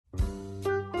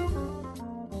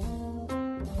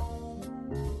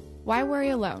Why worry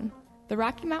alone? The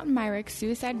Rocky Mountain MyRick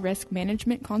Suicide Risk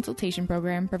Management Consultation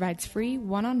Program provides free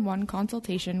one-on-one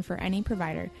consultation for any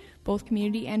provider, both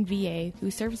community and VA, who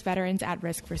serves veterans at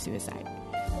risk for suicide.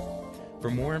 For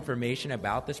more information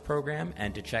about this program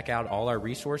and to check out all our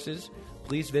resources,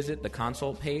 please visit the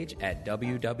consult page at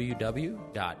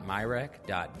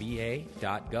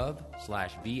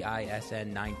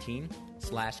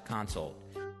www.myrec.va.gov/VISN19/consult.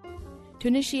 To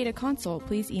initiate a consult,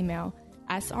 please email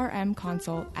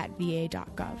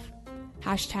srmconsult@va.gov.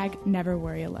 Hashtag never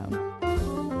worry alone.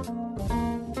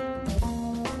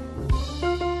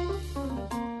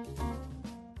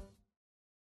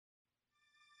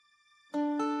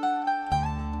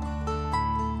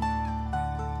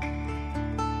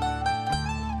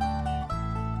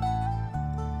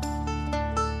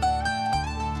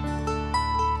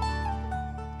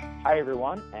 Hi,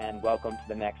 everyone, and welcome to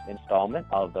the next installment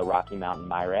of the Rocky Mountain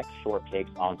MyRec Short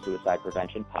Takes on Suicide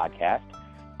Prevention podcast.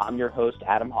 I'm your host,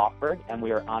 Adam Hoffberg, and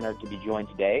we are honored to be joined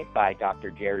today by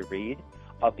Dr. Jerry Reed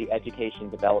of the Education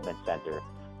Development Center.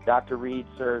 Dr. Reed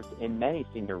serves in many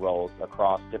senior roles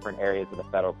across different areas of the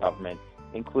federal government,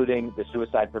 including the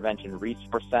Suicide Prevention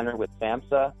Resource Center with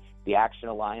SAMHSA, the Action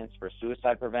Alliance for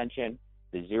Suicide Prevention,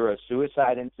 the Zero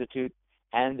Suicide Institute,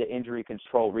 and the Injury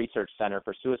Control Research Center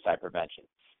for Suicide Prevention.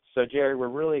 So, Jerry, we're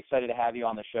really excited to have you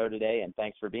on the show today, and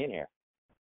thanks for being here.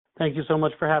 Thank you so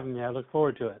much for having me. I look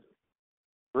forward to it.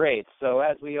 Great. So,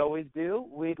 as we always do,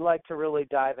 we'd like to really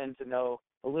dive in to know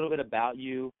a little bit about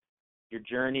you, your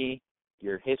journey,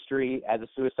 your history as a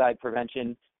suicide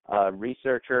prevention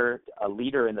researcher, a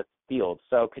leader in the field.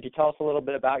 So, could you tell us a little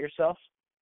bit about yourself?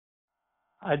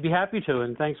 I'd be happy to,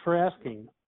 and thanks for asking.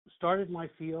 Started my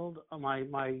field,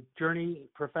 my journey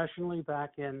professionally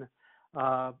back in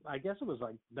I guess it was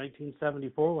like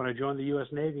 1974 when I joined the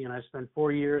U.S. Navy, and I spent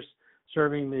 4 years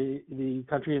serving the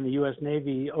country in the U.S.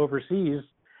 Navy overseas,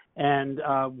 and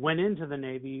went into the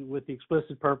Navy with the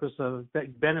explicit purpose of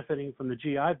benefiting from the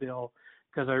GI Bill,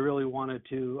 because I really wanted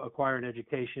to acquire an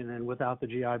education, and without the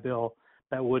GI Bill,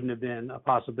 that wouldn't have been a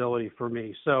possibility for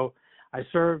me. So I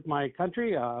served my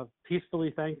country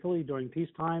peacefully, thankfully, during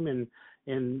peacetime in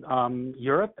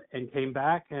Europe, and came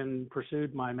back and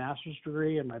pursued my master's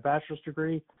degree and my bachelor's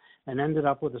degree, and ended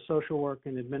up with a social work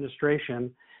and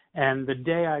administration. And the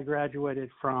day I graduated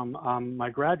from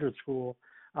my graduate school,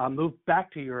 moved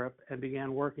back to Europe and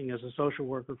began working as a social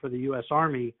worker for the U.S.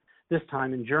 Army, this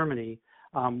time in Germany,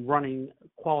 running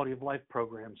quality of life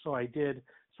programs. So I did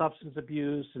substance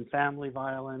abuse and family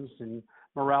violence and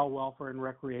morale, welfare, and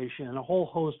recreation, and a whole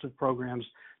host of programs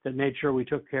that made sure we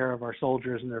took care of our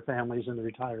soldiers and their families and the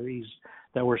retirees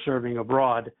that were serving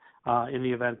abroad in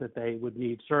the event that they would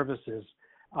need services.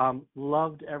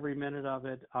 Loved every minute of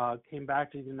it. Came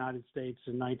back to the United States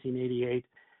in 1988,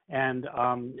 and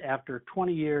after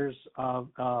 20 years of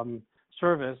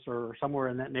service, or somewhere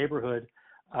in that neighborhood,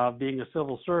 being a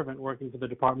civil servant working for the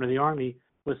Department of the Army,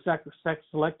 was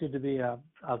selected to be a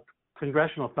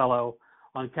congressional fellow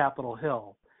on Capitol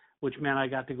Hill, which meant I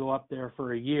got to go up there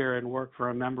for a year and work for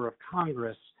a member of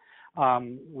Congress,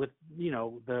 with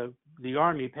the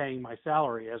Army paying my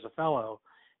salary as a fellow.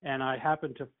 And I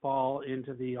happened to fall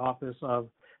into the office of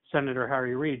Senator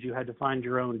Harry Reid. You had to find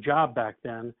your own job back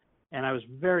then, and I was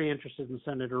very interested in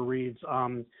Senator Reid's.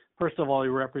 First of all, he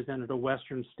represented a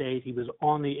Western state. He was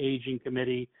on the Aging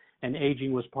Committee, and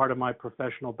aging was part of my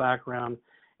professional background.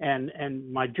 And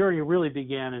my journey really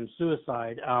began in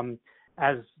suicide.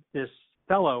 As this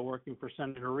fellow working for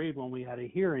Senator Reid, when we had a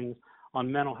hearing on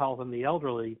mental health in the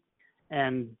elderly,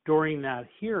 and during that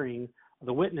hearing,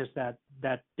 the witness that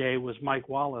day was Mike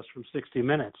Wallace from 60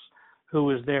 Minutes, who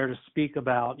was there to speak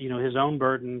about his own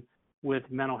burden with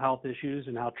mental health issues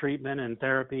and how treatment and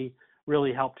therapy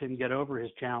really helped him get over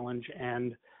his challenge.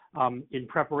 And in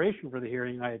preparation for the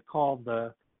hearing, I had called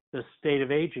the state of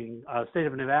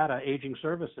Nevada Aging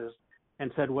Services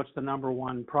and said, what's the number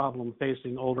one problem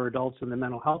facing older adults in the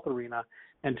mental health arena?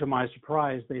 And to my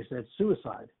surprise, they said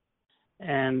suicide.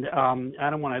 And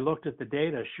Adam, when I looked at the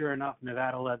data, sure enough,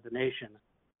 Nevada led the nation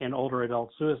in older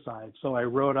adult suicide. So I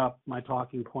wrote up my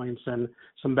talking points and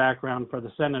some background for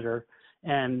the senator.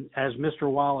 And as Mr.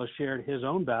 Wallace shared his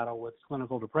own battle with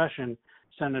clinical depression,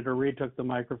 Senator Reid took the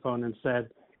microphone and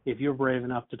said, if you're brave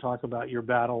enough to talk about your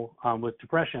battle with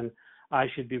depression, I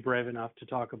should be brave enough to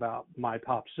talk about my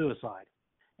pop's suicide.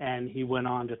 And he went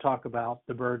on to talk about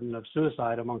the burden of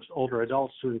suicide amongst older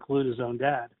adults, to include his own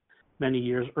dad, many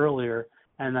years earlier,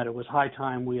 and that it was high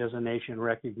time we as a nation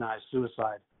recognized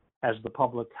suicide as the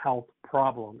public health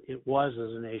problem it was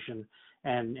as a nation,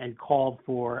 and called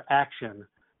for action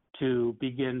to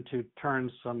begin to turn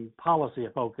some policy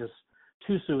focus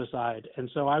to suicide. And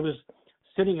so I was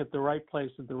sitting at the right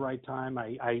place at the right time.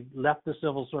 I left the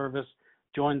civil service,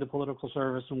 joined the political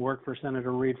service, and worked for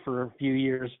Senator Reid for a few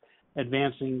years,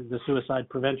 advancing the suicide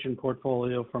prevention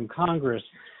portfolio from Congress.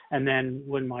 And then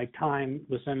when my time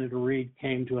with Senator Reid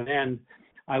came to an end,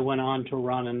 I went on to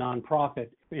run a nonprofit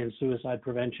in suicide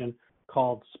prevention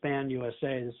called SPAN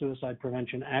USA, the Suicide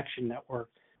Prevention Action Network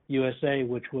USA,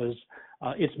 which was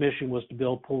its mission was to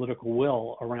build political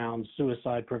will around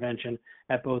suicide prevention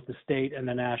at both the state and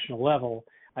the national level.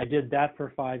 I did that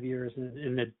for 5 years, and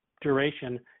in the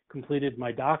duration completed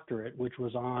my doctorate, which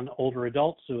was on older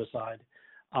adult suicide,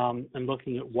 and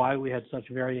looking at why we had such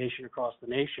variation across the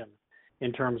nation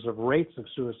in terms of rates of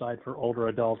suicide for older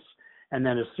adults. And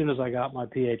then as soon as I got my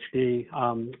PhD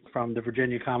from the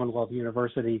Virginia Commonwealth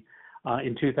University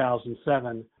in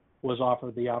 2007, was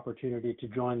offered the opportunity to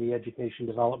join the Education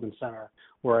Development Center,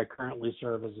 where I currently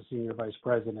serve as a senior vice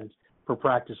president for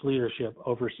practice leadership,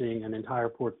 overseeing an entire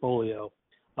portfolio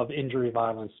of injury,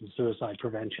 violence, and suicide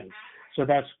prevention. So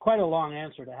that's quite a long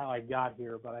answer to how I got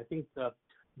here, but I think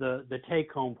the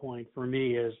take-home point for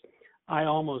me is I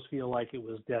almost feel like it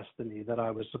was destiny that I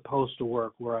was supposed to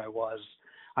work where I was.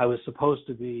 I was supposed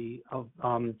to be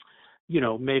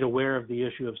made aware of the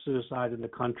issue of suicide in the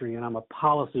country, and I'm a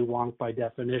policy wonk by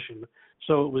definition.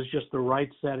 So it was just the right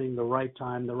setting, the right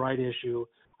time, the right issue.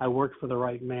 I worked for the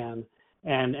right man,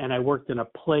 and I worked in a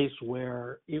place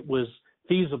where it was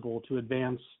feasible to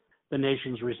advance the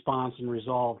nation's response and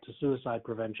resolve to suicide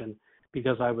prevention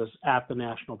because I was at the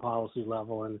national policy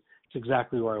level, and it's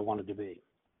exactly where I wanted to be.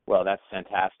 Well, that's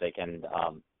fantastic. And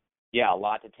a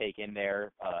lot to take in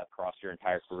there across your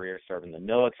entire career, serving the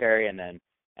military and then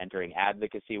entering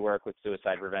advocacy work with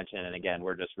suicide prevention. And again,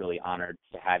 we're just really honored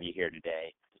to have you here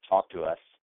today to talk to us.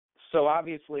 So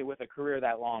obviously with a career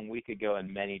that long, we could go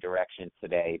in many directions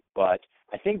today, but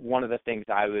I think one of the things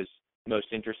I was most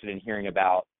interested in hearing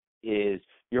about is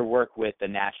your work with the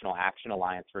National Action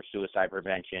Alliance for Suicide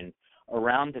Prevention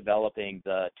around developing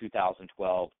the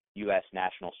 2012 U.S.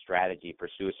 National Strategy for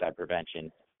Suicide Prevention.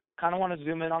 Kind of want to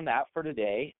zoom in on that for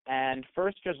today, and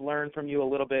first just learn from you a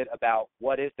little bit about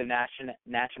what is the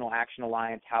National Action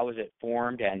Alliance, how is it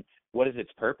formed, and what is its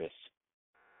purpose?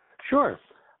 Sure.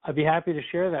 I'd be happy to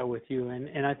share that with you,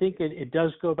 and I think it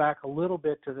does go back a little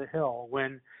bit to the Hill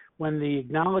when the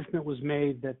acknowledgement was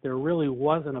made that there really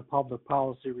wasn't a public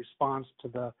policy response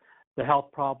to the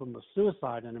health problem of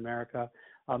suicide in America.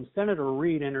 Senator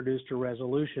Reid introduced a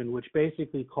resolution which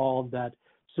basically called that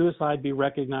suicide be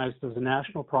recognized as a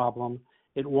national problem,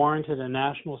 it warranted a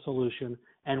national solution,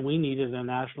 and we needed a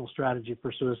national strategy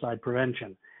for suicide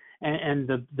prevention. And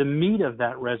the meat of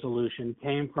that resolution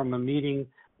came from a meeting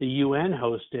the UN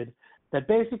hosted that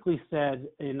basically said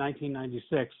in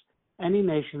 1996, any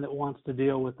nation that wants to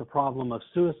deal with the problem of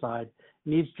suicide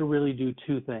needs to really do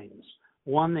two things.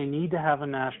 One, they need to have a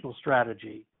national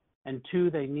strategy, and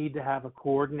two, they need to have a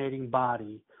coordinating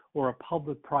body or a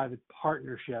public-private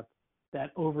partnership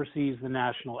that oversees the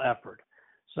national effort.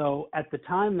 So at the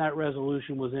time that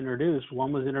resolution was introduced,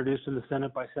 one was introduced in the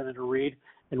Senate by Senator Reid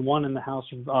and one in the House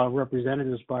of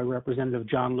Representatives by Representative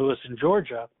John Lewis in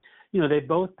Georgia. They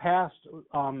both passed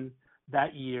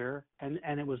that year,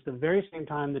 and it was the very same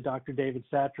time that Dr. David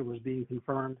Satcher was being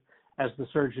confirmed as the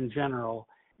Surgeon General.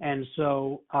 And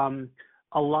so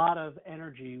a lot of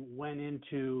energy went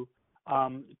into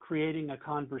creating a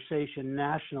conversation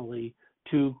nationally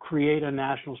to create a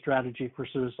national strategy for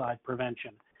suicide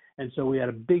prevention. And so we had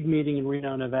a big meeting in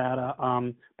Reno, Nevada,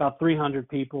 about 300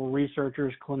 people,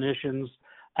 researchers, clinicians,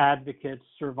 advocates,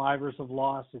 survivors of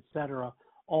loss, et cetera,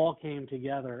 all came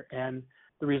together. And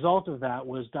the result of that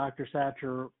was Dr.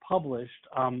 Satcher published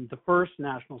the first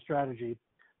national strategy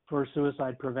for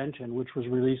suicide prevention, which was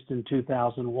released in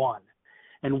 2001.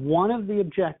 And one of the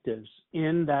objectives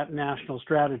in that national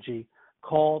strategy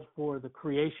called for the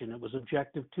creation, it was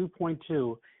Objective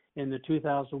 2.2 in the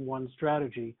 2001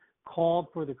 strategy, called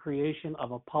for the creation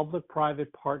of a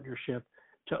public-private partnership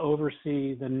to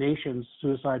oversee the nation's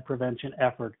suicide prevention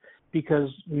effort, because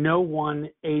no one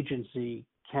agency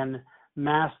can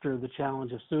master the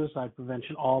challenge of suicide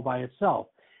prevention all by itself.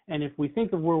 And if we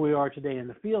think of where we are today in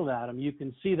the field, Adam, you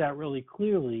can see that really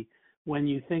clearly when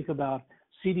you think about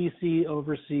CDC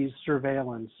oversees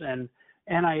surveillance, and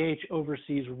NIH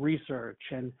oversees research,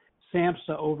 and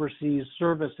SAMHSA oversees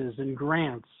services and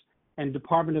grants, and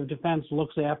Department of Defense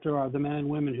looks after the men and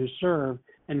women who serve,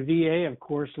 and VA, of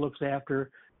course, looks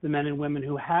after the men and women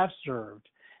who have served.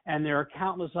 And there are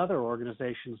countless other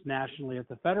organizations nationally at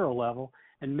the federal level,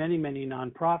 and many, many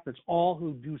nonprofits, all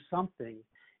who do something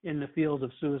in the field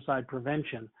of suicide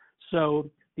prevention. So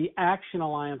the Action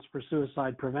Alliance for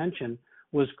Suicide Prevention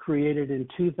was created in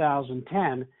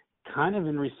 2010 kind of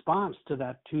in response to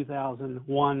that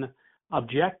 2001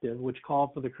 objective, which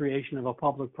called for the creation of a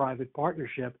public-private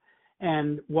partnership.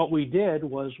 And what we did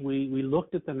was we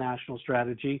looked at the national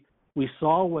strategy, we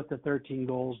saw what the 13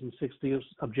 goals and 60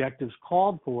 objectives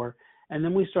called for, and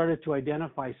then we started to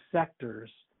identify sectors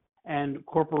and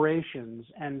corporations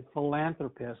and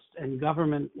philanthropists and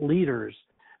government leaders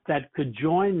that could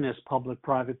join this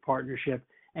public-private partnership,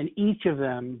 and each of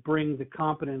them bring the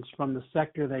competence from the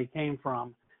sector they came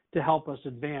from to help us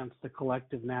advance the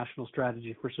collective national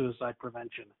strategy for suicide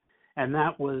prevention. And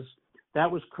that was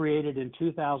created in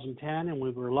 2010, and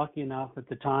we were lucky enough at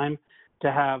the time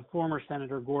to have former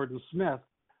Senator Gordon Smith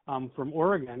from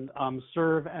Oregon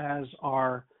serve as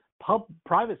our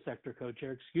private sector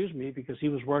co-chair, because he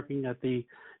was working at the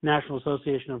National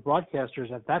Association of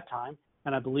Broadcasters at that time,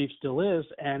 and I believe still is.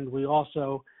 And we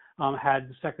also had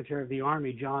the Secretary of the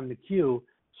Army, John McHugh,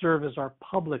 serve as our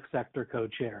public sector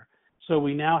co-chair. So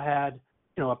we now had,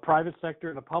 a private sector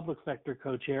and a public sector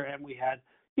co-chair, and we had,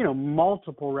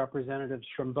 multiple representatives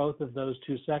from both of those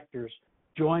two sectors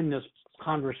join this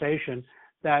conversation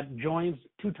that joins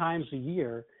 2 times a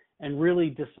year and really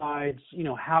decides,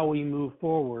 how we move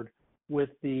forward with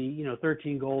the,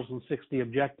 13 goals and 60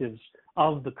 objectives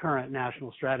of the current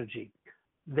national strategy.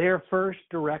 Their first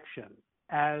direction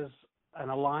as an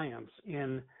alliance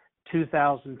in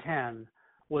 2010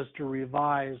 was to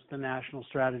revise the national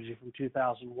strategy from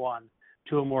 2001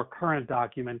 to a more current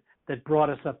document that brought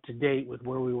us up to date with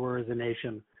where we were as a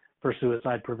nation for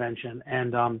suicide prevention.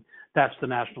 And that's the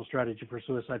national strategy for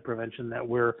suicide prevention that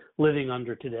we're living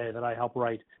under today, that I help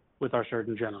write with our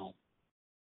Surgeon General.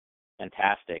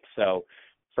 Fantastic. So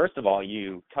first of all,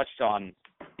 you touched on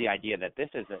the idea that this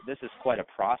is quite a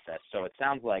process. So it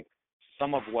sounds like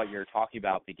some of what you're talking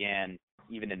about began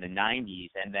even in the 90s,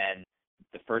 and then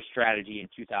the first strategy in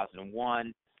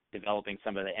 2001, developing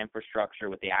some of the infrastructure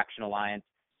with the Action Alliance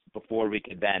before we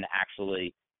could then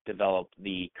actually develop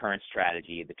the current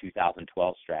strategy, the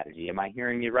 2012 strategy. Am I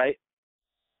hearing you right?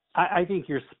 I think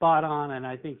you're spot on, and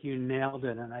I think you nailed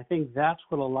it. And I think that's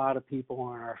what a lot of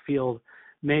people in our field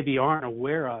maybe aren't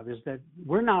aware of, is that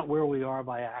we're not where we are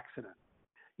by accident.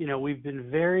 We've been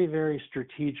very, very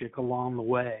strategic along the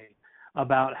way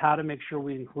about how to make sure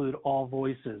we include all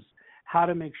voices, how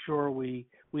to make sure we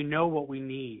know what we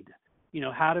need,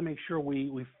 how to make sure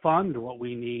we fund what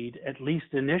we need, at least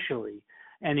initially,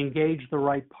 and engage the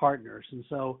right partners. And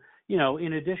so,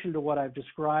 in addition to what I've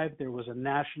described, there was a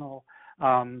National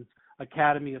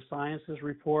Academy of Sciences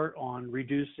report on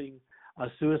reducing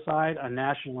suicide, a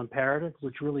national imperative,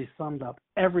 which really summed up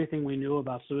everything we knew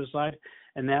about suicide.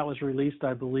 And that was released,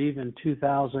 I believe, in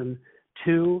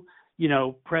 2002.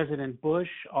 President Bush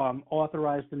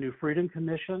authorized the New Freedom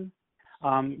Commission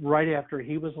right after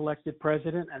he was elected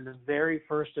president, and the very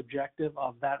first objective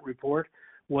of that report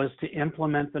was to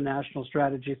implement the national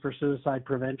strategy for suicide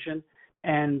prevention.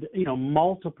 And,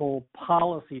 multiple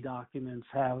policy documents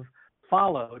have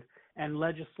followed, and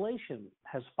legislation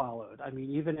has followed. I mean,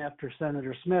 even after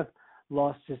Senator Smith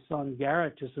lost his son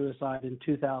Garrett to suicide in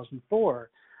 2004,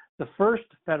 the first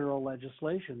federal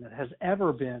legislation that has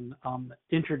ever been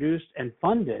introduced and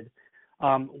funded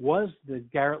was the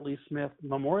Garrett Lee Smith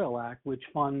Memorial Act, which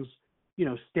funds,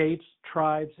 states,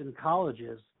 tribes, and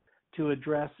colleges to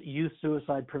address youth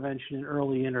suicide prevention and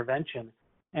early intervention.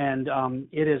 And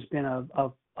it has been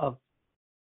a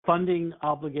funding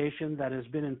obligation that has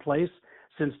been in place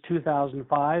since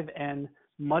 2005, and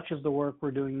much of the work we're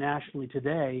doing nationally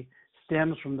today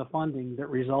stems from the funding that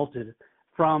resulted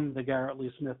from the Garrett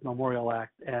Lee Smith Memorial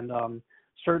Act. And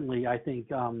certainly I think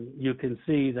you can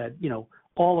see that,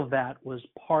 all of that was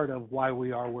part of why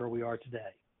we are where we are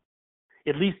today,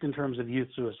 at least in terms of youth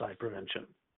suicide prevention.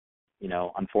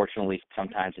 Unfortunately,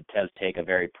 sometimes it does take a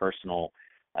very personal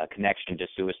connection to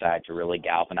suicide to really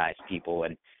galvanize people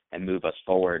and move us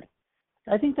forward.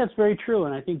 I think that's very true.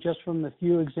 And I think just from the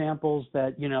few examples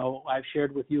that, I've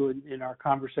shared with you in our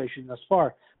conversation thus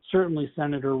far, certainly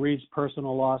Senator Reed's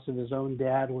personal loss of his own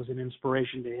dad was an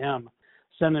inspiration to him.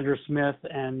 Senator Smith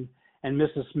and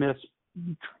Mrs. Smith's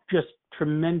just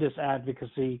tremendous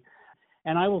advocacy.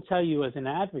 And I will tell you, as an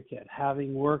advocate,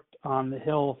 having worked on the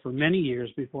Hill for many years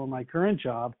before my current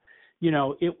job,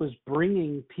 it was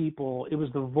bringing people, it was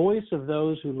the voice of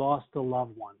those who lost a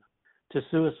loved one to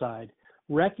suicide,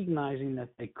 recognizing that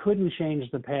they couldn't change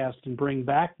the past and bring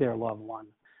back their loved one,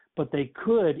 but they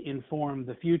could inform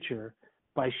the future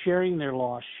by sharing their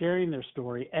loss, sharing their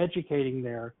story, educating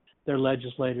their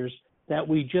legislators, that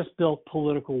we just built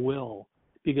political will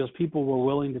because people were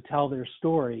willing to tell their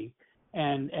story.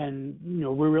 And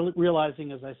we're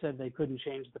realizing, as I said, they couldn't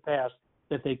change the past,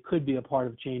 that they could be a part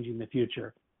of changing the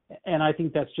future. And I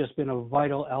think that's just been a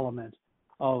vital element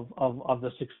of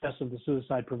the success of the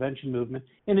suicide prevention movement.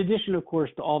 In addition, of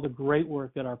course, to all the great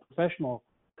work that our professional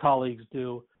colleagues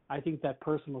do, I think that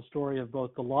personal story of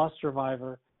both the lost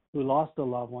survivor who lost a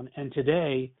loved one, and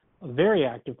today, a very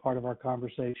active part of our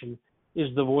conversation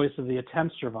is the voice of the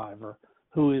attempt survivor,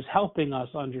 who is helping us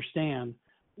understand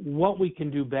what we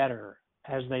can do better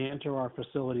as they enter our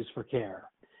facilities for care,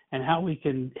 and how we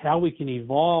can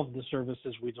evolve the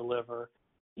services we deliver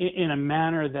in a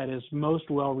manner that is most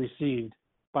well received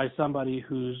by somebody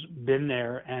who's been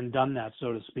there and done that,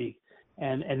 so to speak,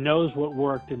 and knows what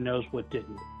worked and knows what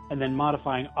didn't, and then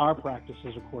modifying our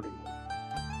practices accordingly.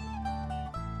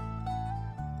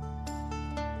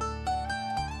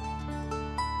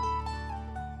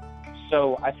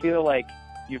 So I feel like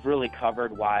you've really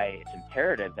covered why it's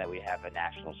imperative that we have a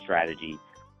national strategy,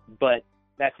 but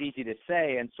that's easy to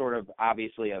say and sort of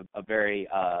obviously a very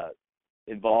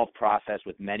involved process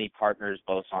with many partners,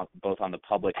 both on the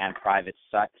public and private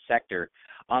sector.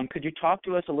 Could you talk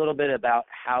to us a little bit about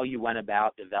how you went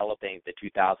about developing the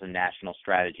 2000 national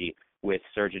strategy with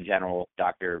Surgeon General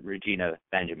Dr. Regina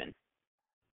Benjamin?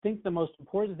 I think the most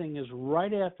important thing is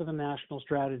right after the national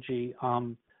strategy,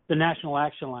 the National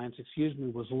Action Alliance,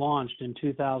 was launched in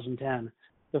 2010.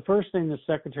 The first thing that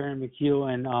Secretary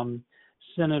McHugh and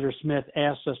Senator Smith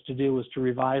asked us to do was to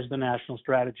revise the national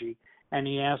strategy. And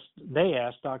they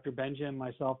asked Dr. Benja and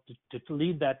myself to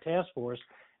lead that task force.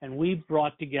 And we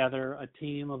brought together a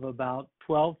team of about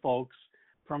 12 folks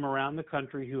from around the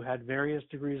country who had various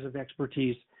degrees of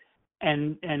expertise.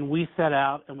 And we set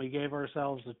out and we gave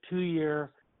ourselves a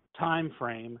 2-year time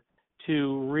frame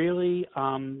to really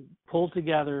pull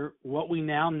together what we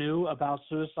now knew about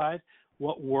suicide,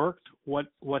 what worked,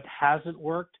 what hasn't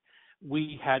worked.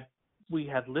 We had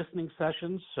listening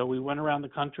sessions, so we went around the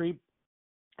country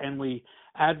and we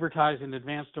advertised in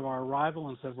advance of our arrival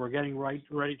and said we're getting ready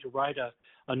to write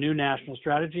a new national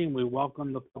strategy, and we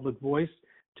welcome the public voice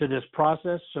to this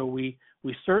process. So we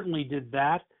certainly did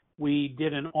that. We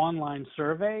did an online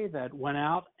survey that went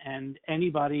out, and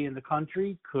anybody in the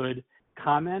country could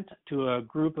comment to a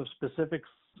group of specific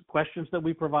questions that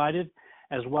we provided,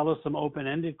 as well as some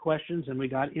open-ended questions, and we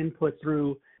got input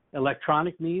through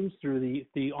electronic means, through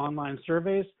the online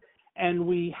surveys. And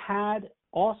we had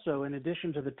also, in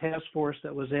addition to the task force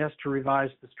that was asked to revise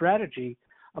the strategy,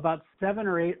 about 7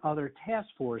 or 8 other task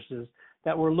forces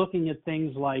that were looking at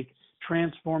things like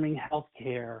transforming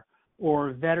healthcare,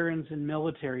 or veterans and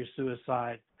military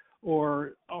suicide,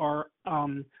 or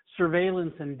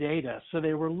surveillance and data. So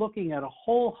they were looking at a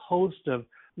whole host of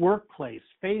workplace,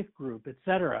 faith group, et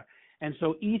cetera. And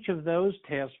so each of those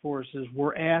task forces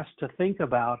were asked to think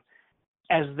about,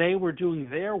 as they were doing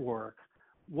their work,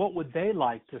 what would they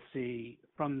like to see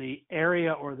from the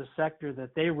area or the sector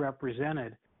that they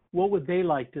represented? What would they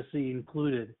like to see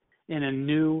included in a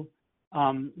new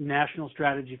national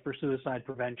strategy for suicide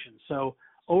prevention? So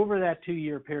over that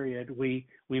 2-year period, we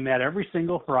met every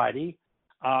single Friday.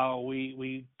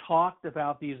 We talked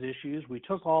about these issues. We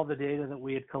took all the data that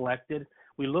we had collected.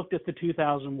 We looked at the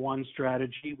 2001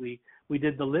 strategy. We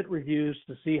did the lit reviews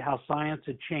to see how science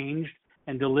had changed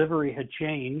and delivery had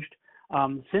changed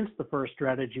since the first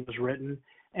strategy was written.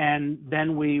 And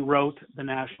then we wrote the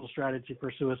National Strategy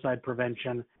for Suicide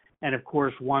Prevention. And of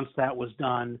course, once that was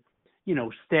done,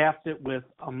 staffed it with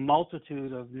a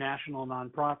multitude of national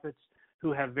nonprofits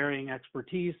who have varying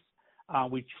expertise.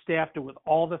 We staffed it with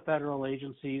all the federal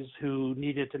agencies who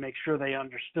needed to make sure they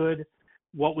understood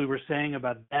what we were saying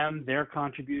about them, their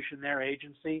contribution, their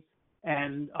agency.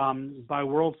 And by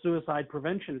World Suicide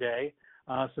Prevention Day,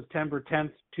 September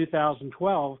 10th,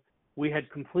 2012, we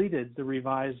had completed the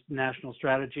revised national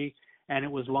strategy, and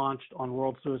it was launched on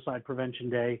World Suicide Prevention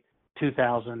Day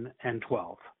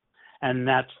 2012. And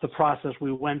that's the process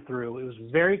we went through. It was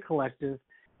very collective.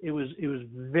 It was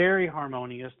very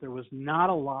harmonious. There was not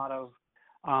a lot of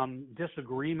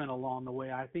disagreement along the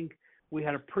way. I think we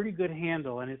had a pretty good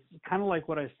handle, and it's kind of like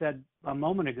what I said a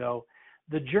moment ago.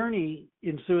 The journey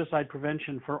in suicide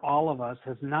prevention for all of us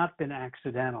has not been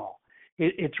accidental.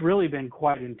 It's really been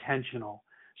quite intentional.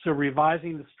 So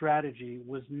revising the strategy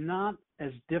was not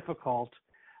as difficult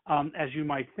as you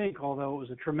might think, although it was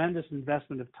a tremendous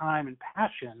investment of time and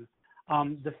passion.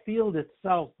 The field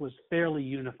itself was fairly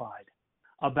unified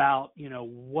about,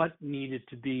 what needed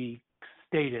to be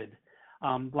stated.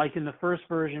 Like in the first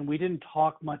version, we didn't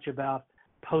talk much about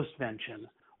postvention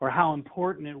or how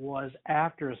important it was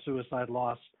after a suicide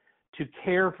loss to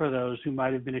care for those who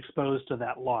might have been exposed to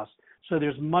that loss. So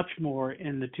there's much more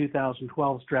in the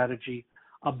 2012 strategy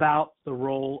about the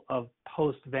role of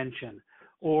postvention.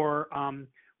 Or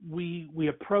we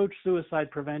approached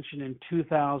suicide prevention in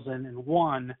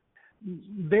 2001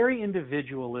 very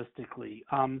individualistically,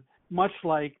 much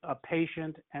like a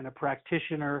patient and a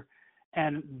practitioner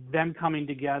and them coming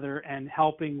together and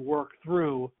helping work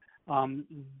through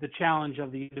the challenge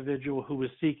of the individual who was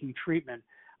seeking treatment.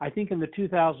 I think in the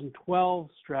 2012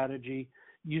 strategy,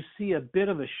 you see a bit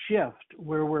of a shift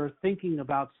where we're thinking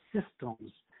about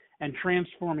systems and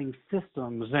transforming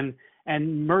systems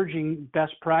and merging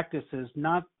best practices,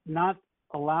 not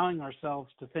allowing ourselves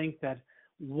to think that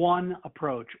one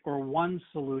approach or one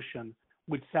solution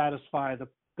would satisfy the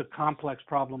complex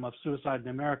problem of suicide in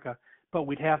America, but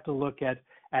we'd have to look at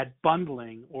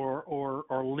bundling or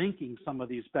linking some of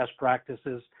these best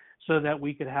practices so that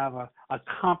we could have a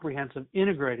comprehensive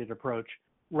integrated approach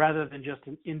rather than just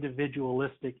an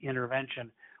individualistic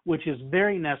intervention, which is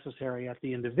very necessary at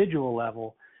the individual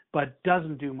level, but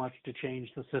doesn't do much to change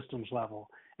the systems level.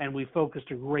 And we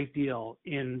focused a great deal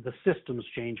in the systems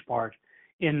change part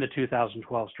in the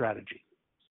 2012 strategy.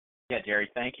 Yeah, Jerry,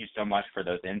 thank you so much for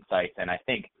those insights. And I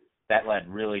think that led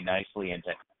really nicely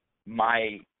into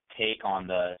my take on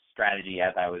the strategy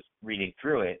as I was reading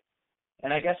through it.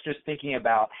 And I guess just thinking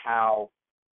about how,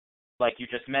 like you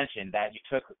just mentioned, that you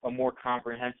took a more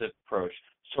comprehensive approach,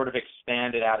 sort of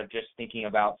expanded out of just thinking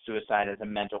about suicide as a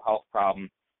mental health problem.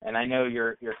 And I know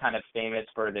you're kind of famous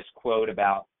for this quote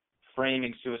about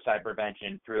framing suicide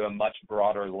prevention through a much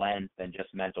broader lens than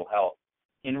just mental health.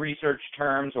 In research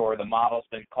terms, or the model's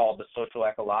been called the social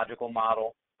ecological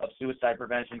model of suicide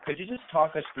prevention. Could you just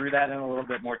talk us through that in a little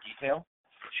bit more detail?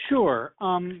 Sure.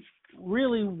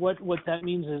 Really what that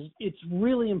means is it's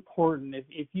really important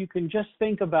if you can just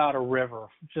think about a river,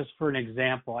 just for an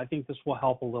example. I think this will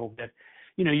help a little bit.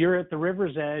 You know, you're at the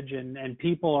river's edge and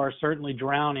people are certainly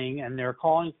drowning and they're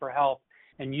calling for help,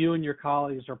 and you and your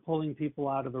colleagues are pulling people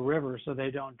out of the river so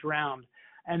they don't drown.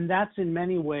 And that's in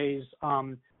many ways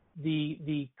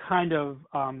the kind of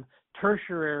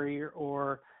tertiary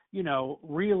or, you know,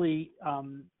 really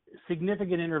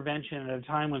significant intervention at a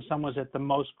time when someone's at the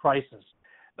most crisis.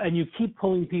 And you keep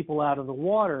pulling people out of the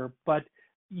water, but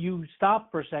you stop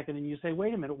for a second and you say,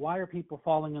 wait a minute, why are people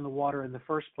falling in the water in the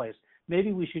first place?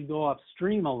 Maybe we should go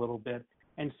upstream a little bit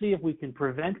and see if we can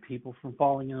prevent people from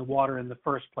falling in the water in the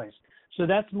first place. So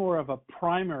that's more of a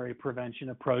primary prevention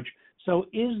approach. So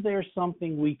is there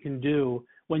something we can do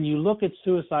when you look at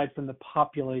suicide from the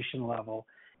population level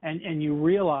and you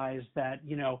realize that,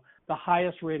 you know, the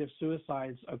highest rate of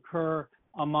suicides occur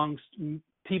amongst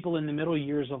people in the middle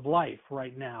years of life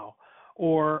right now,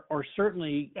 or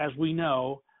certainly, as we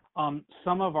know,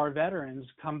 some of our veterans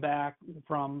come back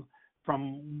from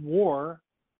war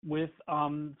with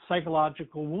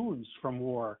psychological wounds from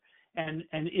war. And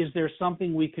is there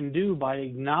something we can do by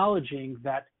acknowledging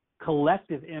that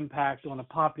collective impact on a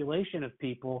population of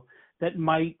people that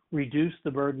might reduce the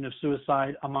burden of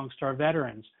suicide amongst our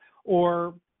veterans?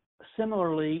 Or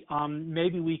similarly,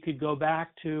 maybe we could go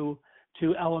back to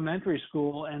elementary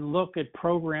school and look at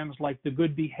programs like the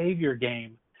Good Behavior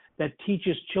Game that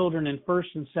teaches children in first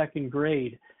and second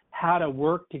grade how to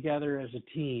work together as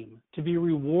a team, to be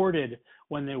rewarded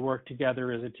when they work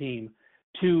together as a team,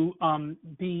 to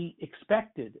be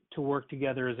expected to work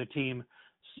together as a team.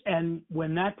 And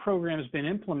when that program has been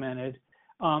implemented,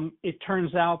 it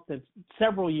turns out that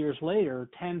several years later,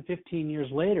 10, 15 years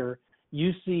later,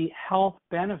 you see health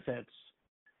benefits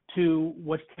to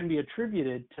what can be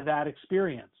attributed to that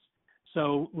experience.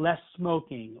 So less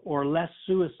smoking or less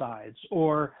suicides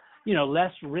or, you know,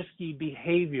 less risky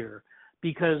behavior,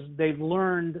 because they've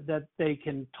learned that they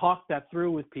can talk that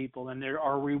through with people and there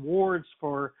are rewards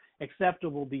for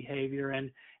acceptable behavior,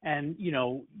 and you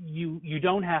know, you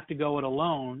don't have to go it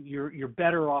alone. You're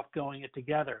better off going it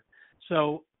together.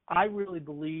 So I really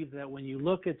believe that when you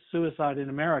look at suicide in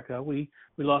America, we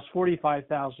lost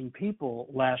 45,000 people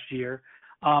last year.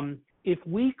 If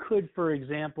we could, for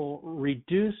example,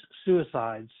 reduce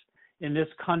suicides in this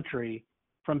country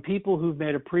from people who've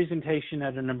made a presentation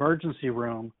at an emergency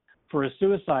room for a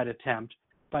suicide attempt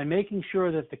by making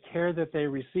sure that the care that they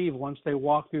receive once they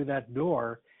walk through that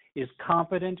door is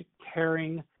competent,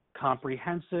 caring,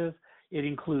 comprehensive. It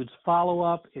includes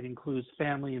follow-up. It includes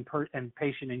family and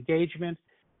patient engagement.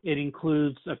 It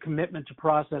includes a commitment to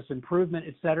process improvement,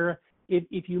 et cetera.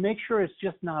 If you make sure it's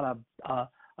just not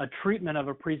a treatment of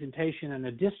a presentation and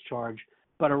a discharge,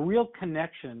 but a real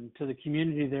connection to the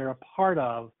community they're a part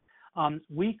of,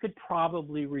 we could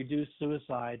probably reduce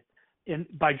suicide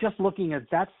by just looking at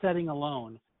that setting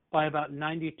alone by about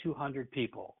 9,200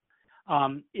 people.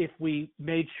 If we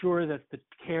made sure that the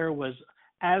care was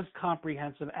as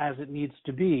comprehensive as it needs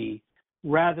to be,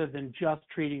 rather than just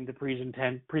treating the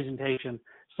presentation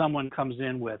someone comes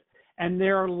in with. And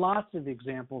there are lots of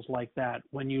examples like that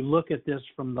when you look at this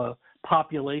from the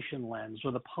population lens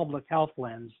or the public health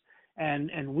lens.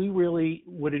 And we really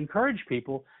would encourage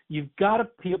people, you've got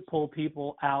to pull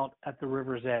people out at the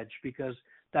river's edge, because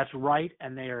that's right,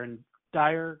 and they are in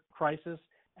dire crisis,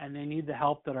 and they need the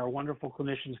help that our wonderful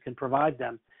clinicians can provide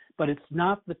them. But it's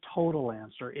not the total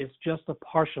answer. It's just a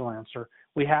partial answer.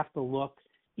 We have to look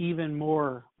even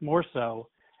more so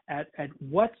at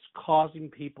what's causing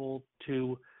people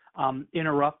to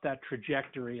interrupt that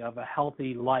trajectory of a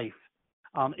healthy life.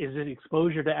 Is it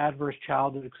exposure to adverse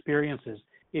childhood experiences?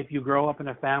 If you grow up in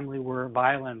a family where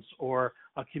violence, or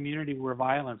a community where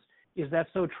violence, is that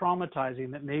so traumatizing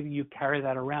that maybe you carry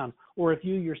that around? Or if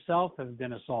you yourself have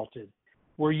been assaulted,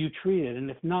 were you treated?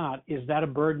 And if not, is that a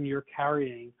burden you're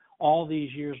carrying all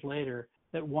these years later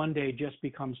that one day just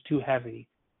becomes too heavy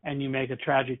and you make a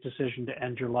tragic decision to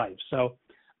end your life? So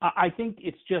I think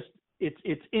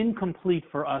it's incomplete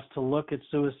for us to look at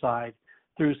suicide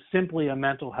through simply a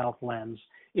mental health lens.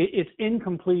 It's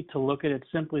incomplete to look at it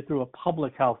simply through a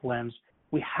public health lens.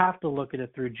 We have to look at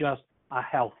it through just a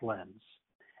health lens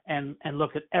and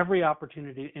look at every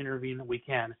opportunity to intervene that we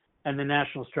can. And the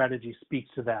national strategy speaks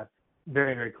to that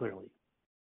very, very clearly.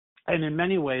 And in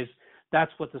many ways,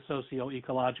 that's what the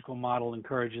socio-ecological model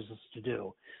encourages us to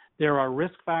do. There are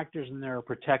risk factors and there are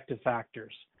protective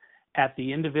factors at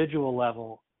the individual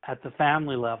level, at the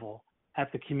family level, at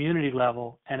the community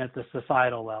level, and at the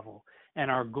societal level.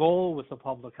 And our goal with the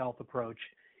public health approach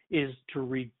is to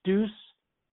reduce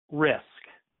risk.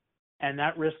 And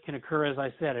that risk can occur, as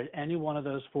I said, at any one of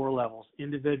those four levels: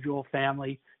 individual,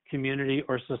 family, community,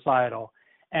 or societal,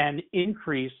 and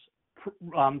increase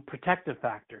protective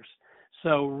factors.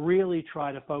 So really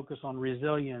try to focus on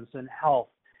resilience and health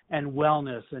and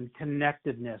wellness and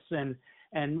connectedness and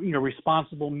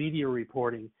responsible media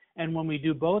reporting. And when we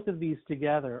do both of these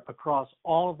together across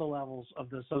all of the levels of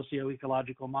the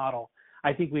socio-ecological model,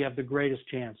 I think we have the greatest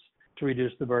chance to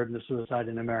reduce the burden of suicide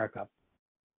in America.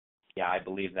 Yeah, I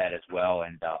believe that as well.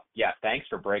 And thanks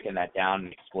for breaking that down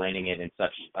and explaining it in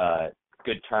such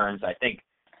good terms. I think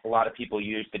a lot of people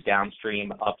use the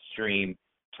downstream, upstream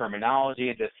terminology,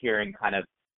 and just hearing kind of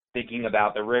thinking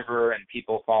about the river and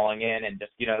people falling in, and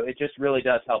just, it just really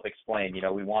does help explain.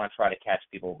 We want to try to catch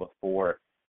people before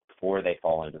they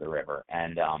fall into the river.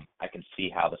 And I can see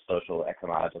how the social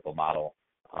ecological model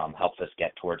helps us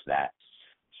get towards that.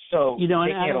 So taking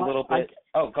it a little bit.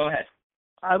 Go ahead.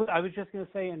 I was just going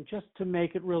to say, and just to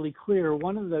make it really clear,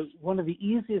 one of the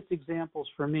easiest examples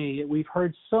for me, we've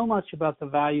heard so much about the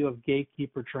value of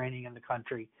gatekeeper training in the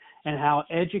country, and how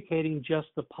educating just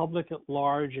the public at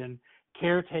large and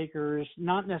caretakers,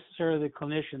 not necessarily the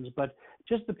clinicians, but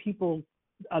just the people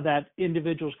that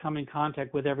individuals come in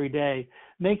contact with every day,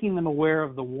 making them aware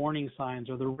of the warning signs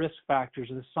or the risk factors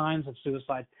or the signs of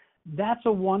suicide. That's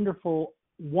a wonderful,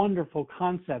 wonderful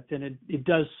concept, and it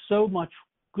does so much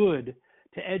good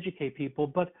to educate people.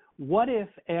 But what if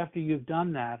after you've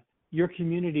done that, your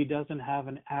community doesn't have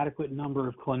an adequate number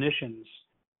of clinicians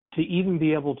to even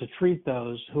be able to treat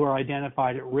those who are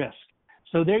identified at risk?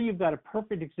 So there you've got a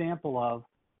perfect example of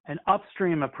an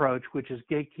upstream approach, which is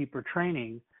gatekeeper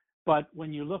training. But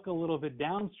when you look a little bit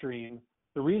downstream,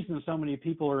 the reason so many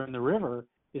people are in the river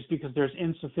is because there's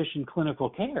insufficient clinical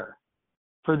care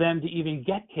for them to even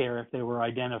get care if they were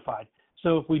identified.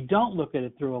 So if we don't look at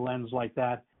it through a lens like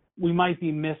that, we might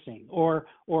be missing. Or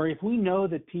if we know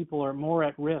that people are more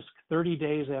at risk 30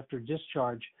 days after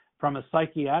discharge from a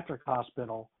psychiatric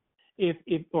hospital,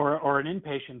 or an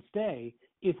inpatient stay,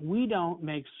 if we don't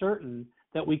make certain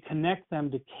that we connect them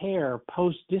to care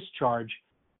post-discharge,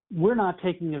 we're not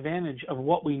taking advantage of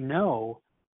what we know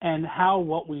and how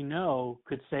what we know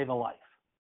could save a life.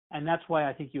 And that's why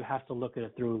I think you have to look at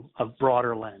it through a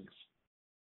broader lens.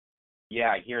 Yeah,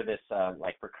 I hear this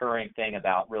recurring thing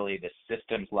about really the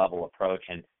systems level approach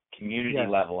and community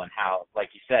level, and how, like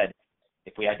you said,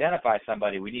 if we identify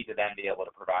somebody, we need to then be able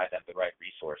to provide them the right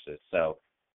resources. So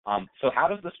how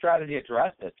does the strategy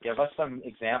address this? Give us some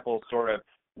examples, sort of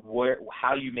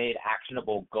how you made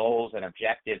actionable goals and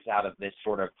objectives out of this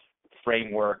sort of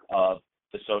framework of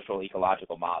the social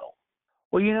ecological model.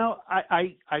 Well,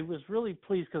 I was really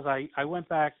pleased because I went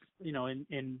back,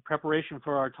 in preparation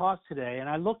for our talk today, and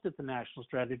I looked at the national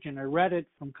strategy and I read it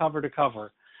from cover to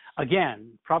cover,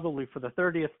 again, probably for the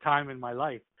 30th time in my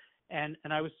life. And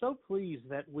I was so pleased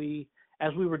that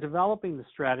as we were developing the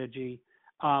strategy,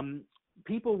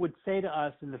 people would say to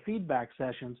us in the feedback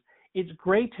sessions, it's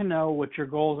great to know what your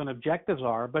goals and objectives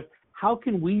are, but how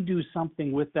can we do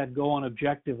something with that goal and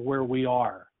objective where we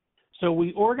are? So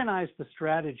we organized the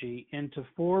strategy into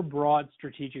 4 broad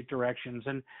strategic directions,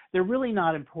 and they're really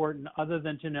not important other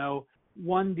than to know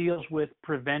One deals with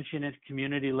prevention at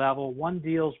community level, one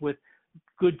deals with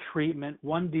good treatment,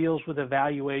 one deals with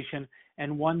evaluation,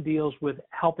 and one deals with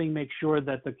helping make sure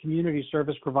that the community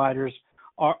service providers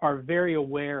are very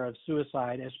aware of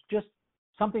suicide as just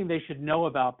something they should know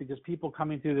about because people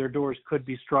coming through their doors could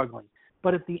be struggling.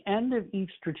 But at the end of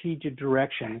each strategic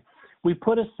direction, we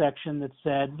put a section that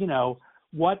said,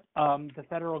 what the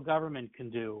federal government can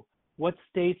do, what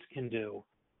states can do,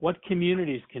 what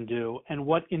communities can do, and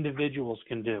what individuals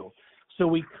can do. So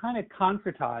we kind of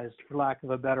concretized, for lack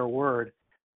of a better word,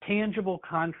 tangible,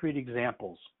 concrete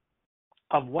examples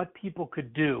of what people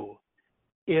could do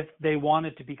if they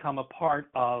wanted to become a part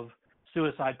of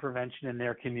suicide prevention in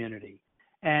their community.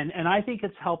 And I think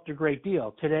it's helped a great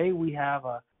deal. Today we have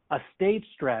a state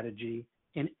strategy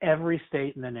in every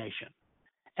state in the nation.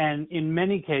 And in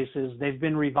many cases, they've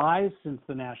been revised since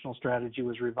the national strategy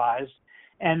was revised,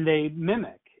 and they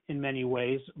mimic in many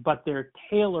ways, but they're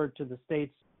tailored to the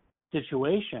state's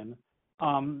situation,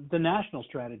 the national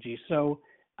strategy. So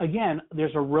again,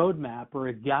 there's a roadmap or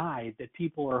a guide that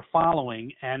people are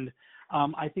following, and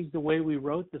I think the way we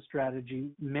wrote the strategy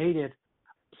made it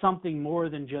something more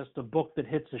than just a book that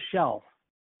hits a shelf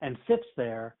and sits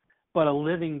there, but a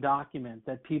living document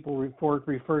that people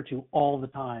refer to all the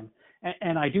time.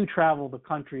 And I do travel the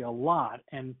country a lot,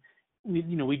 and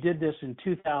we did this in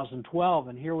 2012,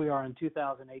 and here we are in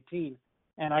 2018,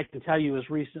 and I can tell you as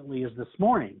recently as this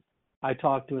morning, I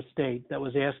talked to a state that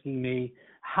was asking me,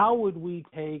 how would we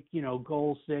take,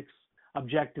 goal 6,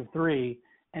 objective 3,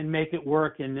 and make it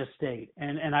work in this state?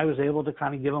 And I was able to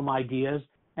kind of give them ideas,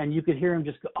 and you could hear them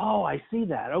just go, oh, I see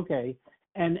that, okay.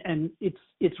 And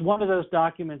it's one of those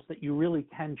documents that you really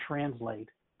can translate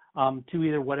to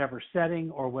either whatever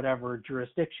setting or whatever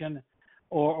jurisdiction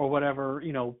or whatever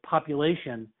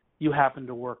population you happen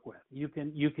to work with. You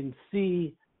can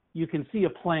see a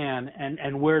plan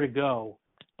and where to go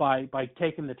by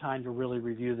taking the time to really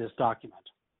review this document.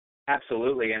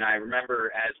 Absolutely, and I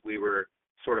remember as we were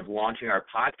sort of launching our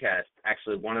podcast,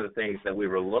 actually one of the things that we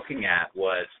were looking at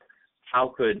was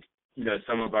how could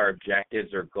some of our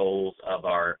objectives or goals of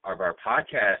our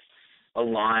podcast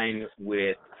align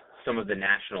with some of the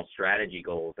national strategy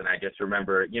goals. And I just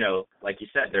remember, like you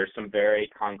said, there's some very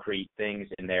concrete things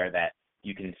in there that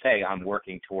you can say, I'm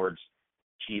working towards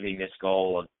achieving this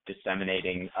goal of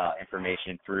disseminating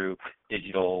information through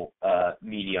digital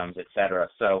mediums, et cetera.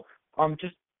 So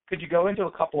just could you go into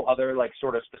a couple other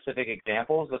sort of specific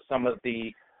examples of some of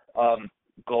the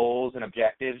goals and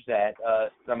objectives that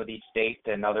some of these states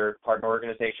and other partner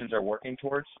organizations are working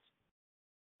towards?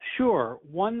 Sure.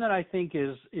 One that I think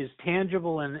is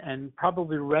tangible and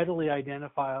probably readily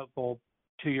identifiable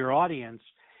to your audience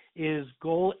is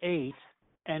Goal 8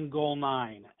 and Goal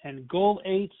 9. And Goal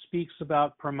 8 speaks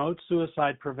about promote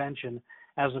suicide prevention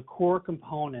as a core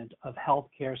component of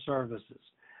healthcare services.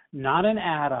 Not an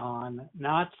add-on,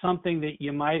 not something that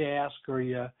you might ask or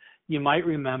you might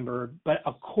remember, but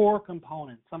a core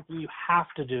component, something you have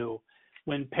to do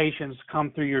when patients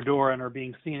come through your door and are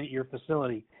being seen at your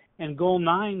facility. And Goal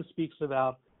 9 speaks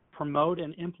about promote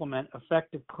and implement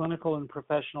effective clinical and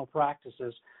professional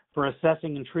practices for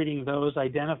assessing and treating those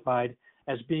identified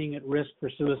as being at risk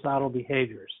for suicidal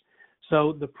behaviors.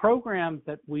 So the program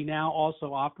that we now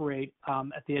also operate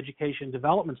at the Education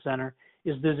Development Center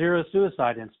is the Zero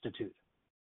Suicide Institute.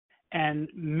 And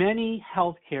many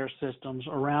healthcare systems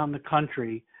around the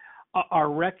country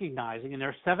are recognizing, and there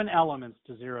are 7 elements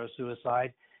to zero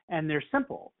suicide, and they're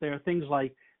simple. There are things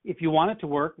like, if you want it to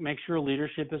work, make sure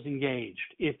leadership is engaged.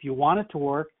 If you want it to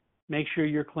work, make sure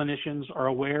your clinicians are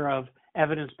aware of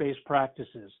evidence-based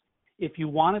practices. If you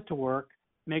want it to work,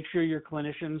 make sure your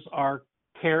clinicians are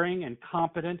caring and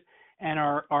competent and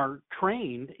are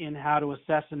trained in how to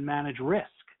assess and manage risk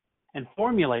and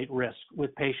formulate risk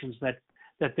with patients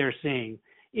that they're seeing.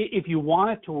 If you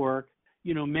want it to work,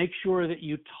 make sure that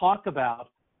you talk about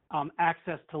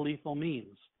access to lethal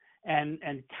means and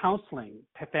counseling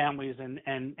families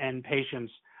and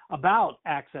patients about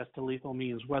access to lethal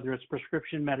means, whether it's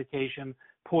prescription medication,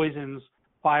 poisons,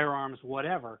 firearms,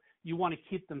 whatever. You want to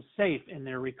keep them safe in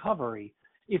their recovery.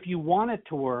 If you want it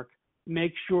to work,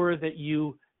 make sure that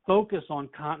you focus on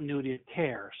continuity of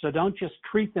care. So don't just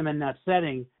treat them in that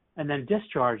setting and then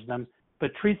discharge them,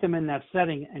 but treat them in that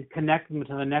setting and connect them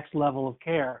to the next level of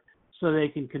care so they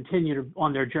can continue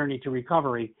on their journey to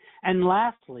recovery. And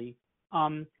lastly,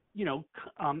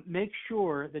 make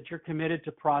sure that you're committed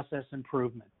to process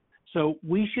improvement. So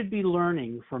we should be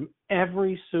learning from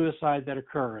every suicide that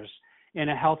occurs in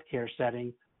a healthcare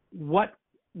setting what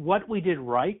we did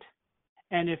right,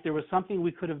 and if there was something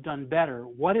we could have done better,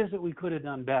 what is it we could have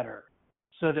done better,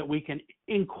 so that we can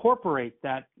incorporate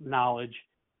that knowledge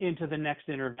into the next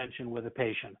intervention with a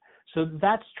patient. So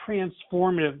that's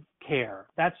transformative care.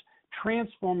 That's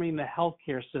transforming the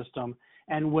healthcare system.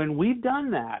 And when we've done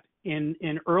that in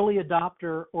early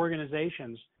adopter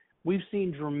organizations, we've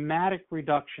seen dramatic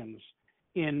reductions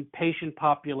in patient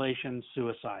population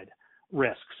suicide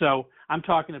risk. So I'm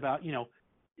talking about,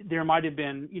 there might have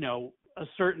been, a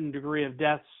certain degree of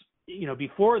deaths,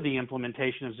 before the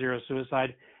implementation of zero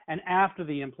suicide, and after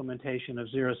the implementation of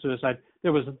zero suicide,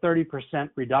 there was a 30%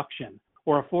 reduction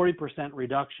or a 40%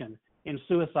 reduction in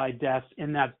suicide deaths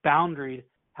in that boundaried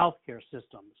healthcare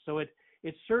system. So it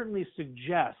certainly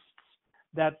suggests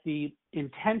that the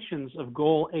intentions of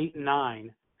Goal 8 and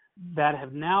 9 that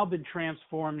have now been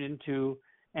transformed into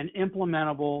an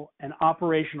implementable and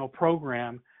operational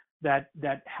program that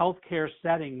healthcare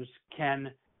settings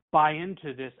can buy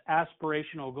into this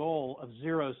aspirational goal of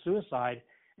zero suicide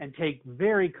and take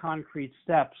very concrete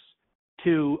steps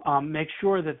to make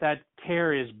sure that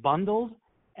care is bundled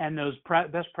and those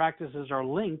best practices are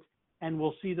linked, and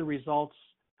we'll see the results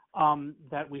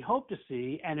that we hope to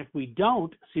see. And if we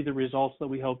don't see the results that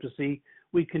we hope to see,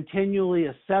 we continually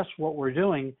assess what we're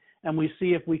doing and we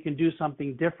see if we can do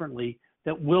something differently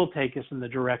that will take us in the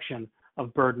direction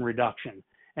of burden reduction.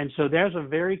 And so there's a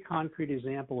very concrete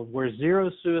example of where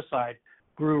zero suicide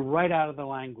grew right out of the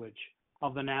language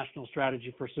of the National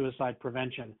Strategy for Suicide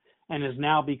Prevention and has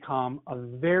now become a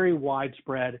very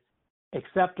widespread,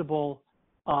 acceptable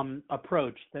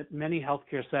approach that many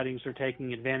healthcare settings are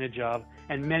taking advantage of,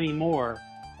 and many more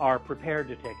are prepared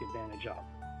to take advantage of.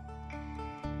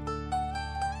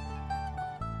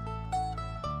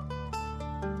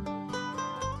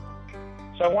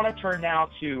 So I want to turn now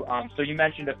to, so you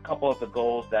mentioned a couple of the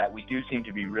goals that we do seem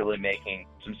to be really making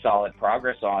some solid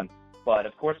progress on, but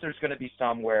of course there's going to be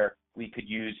some where we could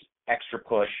use extra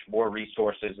push, more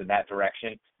resources in that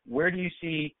direction. Where do you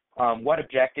see, what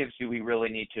objectives do we really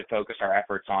need to focus our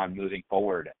efforts on moving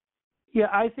forward? Yeah,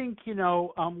 I think,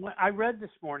 I read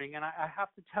this morning, and I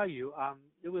have to tell you,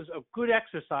 it was a good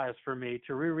exercise for me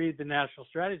to reread the National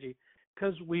Strategy,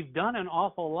 because we've done an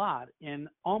awful lot in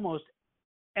almost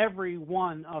every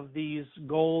one of these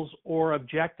goals or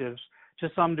objectives to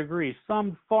some degree,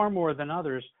 some far more than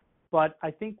others, but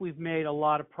I think we've made a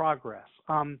lot of progress.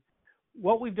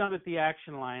 What we've done at the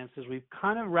Action Alliance is we've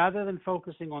kind of, rather than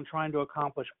focusing on trying to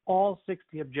accomplish all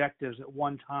 60 objectives at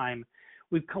one time,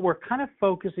 we're kind of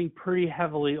focusing pretty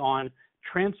heavily on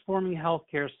transforming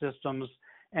healthcare systems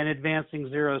and advancing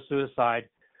zero suicide.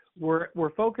 We're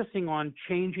focusing on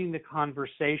changing the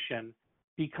conversation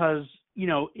because,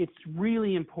 it's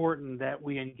really important that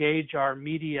we engage our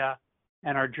media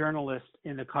and our journalists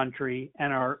in the country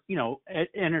and our,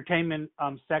 entertainment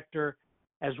sector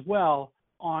as well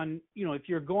on, if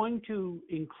you're going to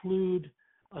include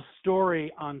a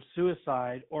story on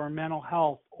suicide or mental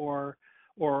health or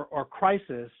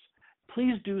crisis,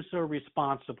 please do so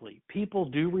responsibly. People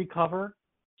do recover.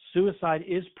 Suicide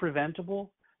is preventable.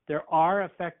 There are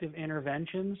effective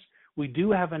interventions. We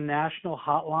do have a national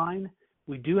hotline.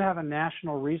 We do have a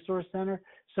national resource center.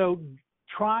 So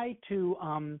try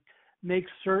to make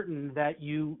certain that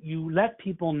you let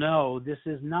people know this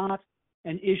is not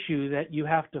an issue that you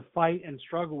have to fight and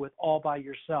struggle with all by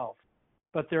yourself,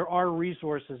 but there are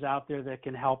resources out there that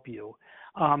can help you.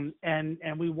 And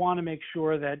we want to make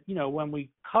sure that, when we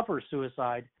cover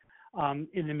suicide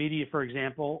in the media, for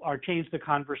example, our Change the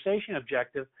Conversation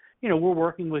objective, we're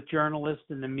working with journalists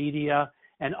in the media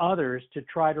and others to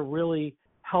try to really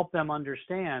help them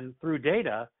understand through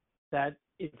data that,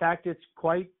 in fact, it's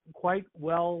quite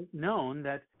well known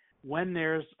that when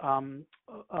there's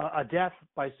a death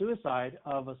by suicide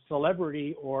of a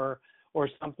celebrity or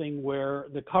something where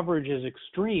the coverage is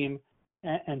extreme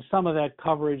and some of that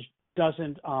coverage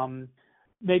doesn't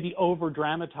maybe over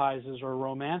dramatizes or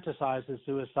romanticizes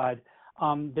suicide,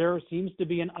 there seems to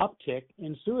be an uptick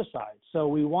in suicide. So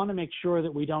we want to make sure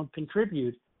that we don't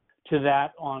contribute to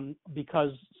that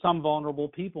because some vulnerable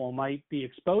people might be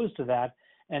exposed to that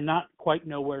and not quite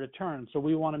know where to turn. So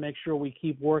we want to make sure we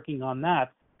keep working on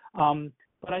that.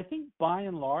 But I think by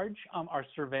and large, our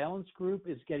surveillance group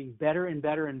is getting better and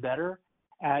better and better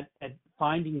at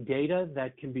finding data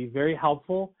that can be very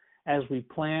helpful as we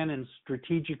plan and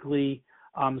strategically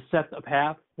set the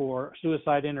path for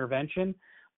suicide intervention.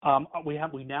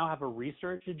 We now have a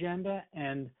research agenda,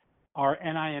 and our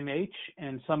NIMH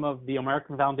and some of the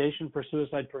American Foundation for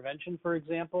Suicide Prevention, for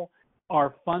example,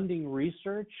 are funding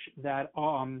research that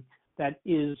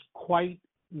is quite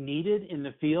needed in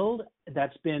the field,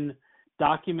 that's been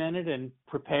documented and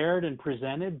prepared and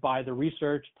presented by the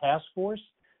research task force.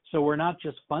 So we're not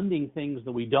just funding things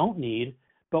that we don't need,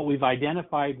 but we've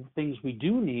identified things we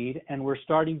do need, and we're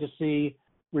starting to see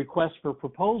requests for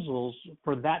proposals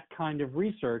for that kind of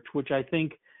research, which I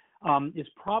think is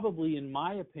probably, in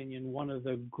my opinion, one of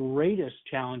the greatest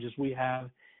challenges we have,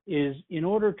 is in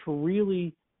order to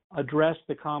really address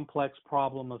the complex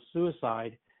problem of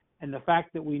suicide and the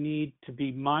fact that we need to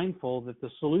be mindful that the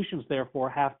solutions, therefore,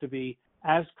 have to be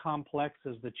as complex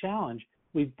as the challenge,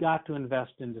 we've got to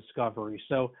invest in discovery.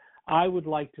 So I would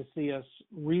like to see us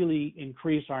really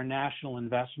increase our national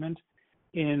investment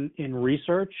in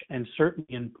research and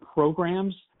certainly in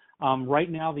programs.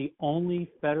 Right now, the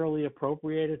only federally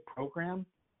appropriated program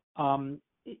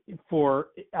for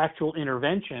actual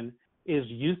intervention is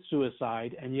youth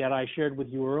suicide, and yet I shared with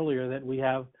you earlier that we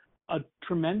have a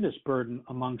tremendous burden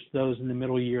amongst those in the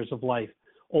middle years of life.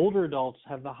 Older adults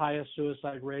have the highest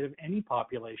suicide rate of any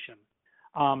population.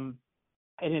 And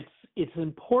it's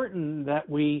important that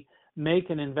we make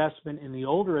an investment in the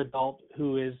older adult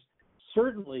who is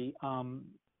certainly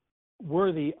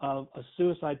worthy of a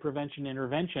suicide prevention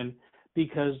intervention,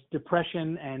 because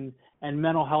depression and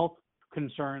mental health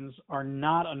concerns are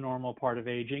not a normal part of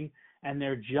aging, and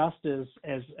they're just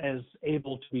as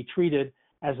able to be treated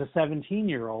as a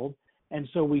 17-year-old. And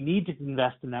so we need to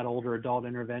invest in that older adult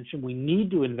intervention. We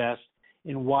need to invest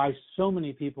in why so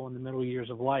many people in the middle years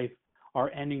of life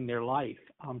are ending their life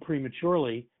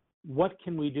prematurely. What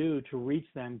can we do to reach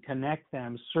them, connect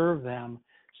them, serve them,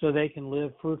 so they can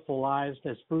live fruitful lives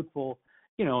as fruitful,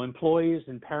 employees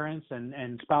and parents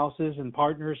and spouses and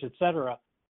partners, et cetera?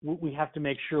 We have to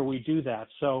make sure we do that.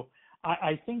 So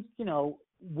I think,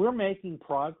 we're making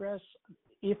progress.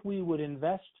 If we would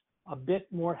invest a bit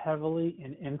more heavily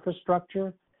in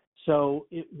infrastructure, so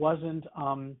it wasn't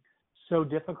so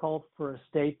difficult for a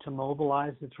state to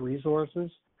mobilize its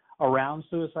resources around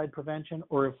suicide prevention,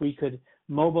 or if we could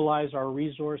mobilize our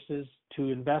resources to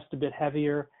invest a bit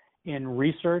heavier in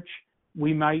research,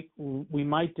 we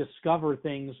might discover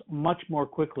things much more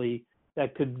quickly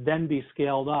that could then be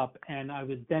scaled up. And I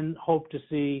would then hope to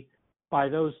see, by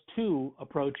those two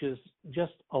approaches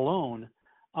just alone,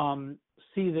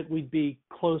 see that we'd be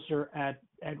closer at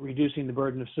reducing the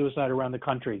burden of suicide around the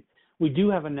country. We do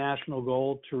have a national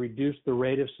goal to reduce the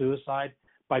rate of suicide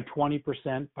by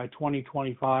 20% by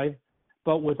 2025,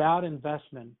 but without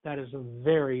investment, that is a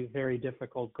very, very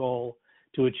difficult goal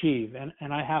to achieve.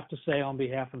 And I have to say, on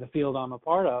behalf of the field I'm a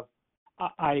part of,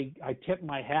 I tip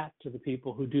my hat to the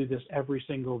people who do this every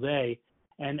single day,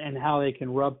 and how they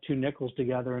can rub two nickels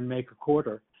together and make a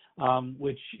quarter,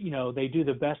 which, they do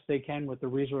the best they can with the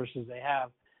resources they have.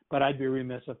 But I'd be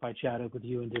remiss if I chatted with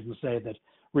you and didn't say that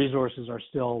resources are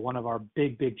still one of our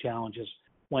big, big challenges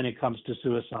when it comes to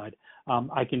suicide.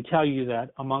 I can tell you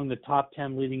that among the top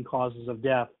 10 leading causes of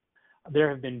death, there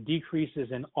have been decreases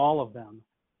in all of them.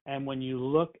 And when you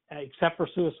look, except for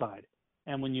suicide,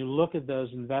 and when you look at those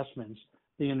investments,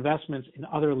 the investments in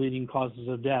other leading causes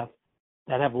of death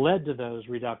that have led to those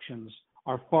reductions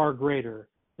are far greater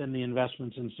than the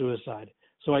investments in suicide.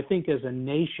 So I think as a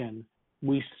nation,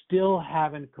 we still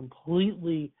haven't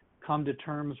completely come to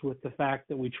terms with the fact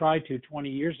that we tried to 20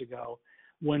 years ago,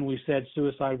 when we said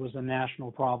suicide was a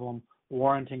national problem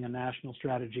warranting a national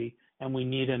strategy, and we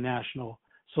need a national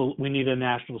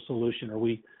solution, or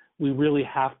we really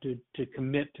have to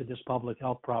commit to this public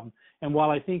health problem. And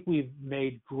while I think we've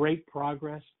made great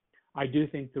progress, I do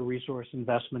think the resource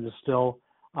investment is still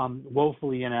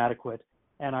woefully inadequate.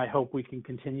 And I hope we can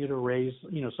continue to raise,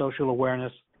 social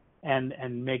awareness and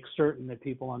make certain that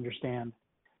people understand,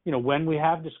 when we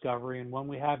have discovery and when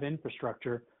we have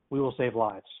infrastructure, we will save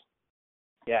lives.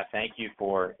 Yeah, thank you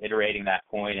for iterating that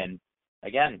point. And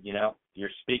again, you're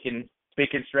speaking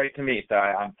straight to me. So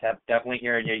I'm definitely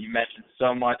hearing you. You mentioned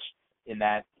so much in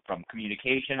that, from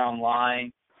communication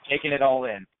online, taking it all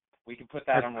in. We can put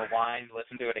that on rewind,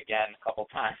 listen to it again a couple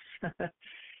times.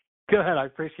 Go ahead. I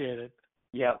appreciate it.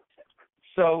 Yeah.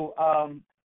 So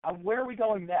where are we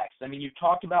going next? I mean, you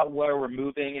talked about where we're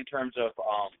moving in terms of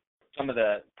some of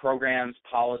the programs,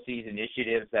 policies,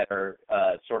 initiatives that are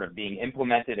sort of being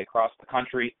implemented across the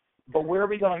country. But where are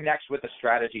we going next with the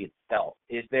strategy itself?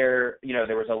 Is there,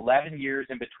 there was 11 years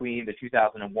in between the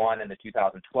 2001 and the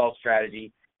 2012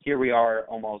 strategy. Here we are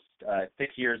almost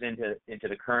 6 years into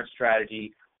the current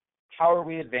strategy. How are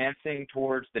we advancing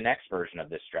towards the next version of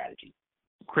this strategy?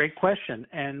 Great question.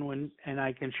 And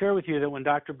I can share with you that when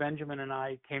Dr. Benjamin and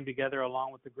I came together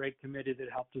along with the great committee that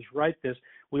helped us write this,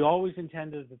 we always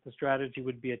intended that the strategy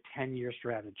would be a 10-year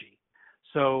strategy.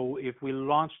 So if we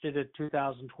launched it in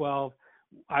 2012,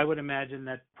 I would imagine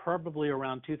that probably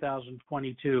around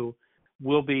 2022,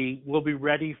 we'll be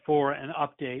ready for an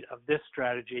update of this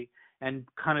strategy and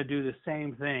kind of do the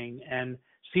same thing and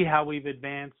see how we've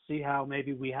advanced, see how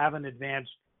maybe we haven't advanced,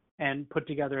 and put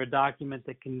together a document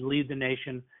that can lead the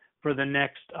nation for the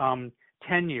next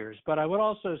 10 years. But I would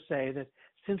also say that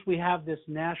since we have this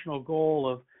national goal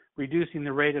of reducing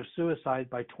the rate of suicide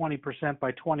by 20%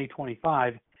 by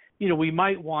 2025, we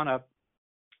might want to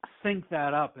sync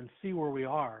that up and see where we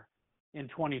are in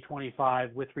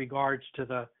 2025 with regards to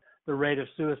the rate of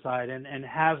suicide, and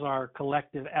has our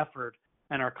collective effort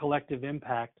and our collective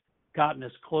impact gotten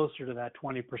us closer to that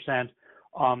 20%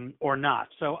 or not.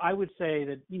 So I would say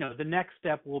that, the next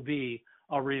step will be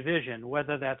a revision,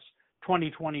 whether that's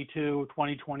 2022,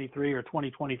 2023, or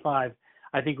 2025,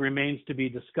 I think remains to be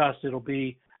discussed. It'll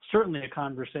be certainly a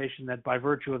conversation that, by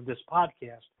virtue of this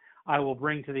podcast, I will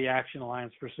bring to the Action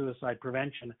Alliance for Suicide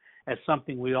Prevention as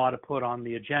something we ought to put on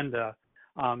the agenda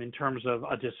in terms of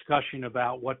a discussion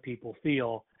about what people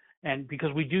feel. And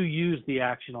because we do use the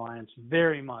Action Alliance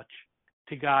very much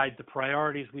to guide the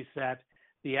priorities we set,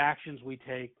 the actions we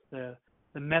take, the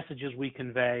messages we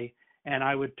convey. And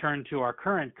I would turn to our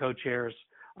current co-chairs,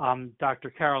 Dr.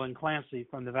 Carolyn Clancy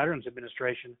from the Veterans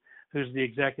Administration, who's the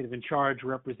executive in charge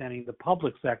representing the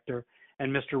public sector,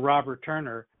 and Mr. Robert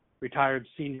Turner, retired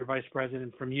senior vice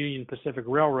president from Union Pacific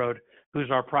Railroad,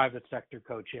 who's our private sector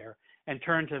co-chair, and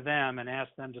turn to them and ask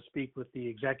them to speak with the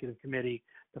executive committee,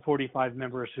 the 45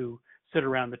 members who sit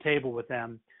around the table with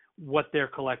them, what their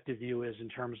collective view is in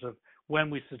terms of when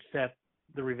we should set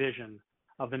the revision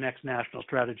of the next national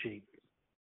strategy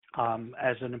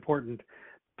as an important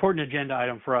agenda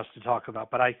item for us to talk about.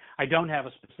 But I don't have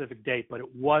a specific date, but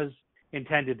it was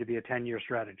intended to be a 10-year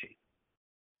strategy.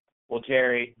 Well,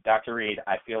 Jerry, Dr. Reed,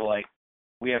 I feel like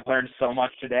we have learned so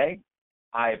much today.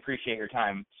 I appreciate your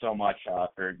time so much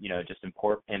for, just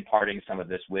imparting some of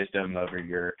this wisdom over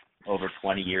your over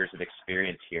 20 years of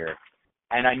experience here.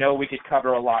 And I know we could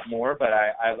cover a lot more, but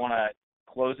I want to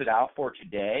close it out for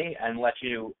today and let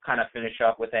you kind of finish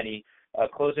up with any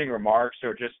closing remarks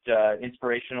or just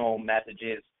inspirational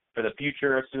messages for the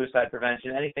future of suicide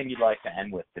prevention, anything you'd like to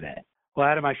end with today. Well,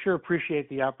 Adam, I sure appreciate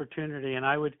the opportunity, and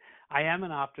I am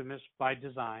an optimist by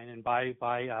design and by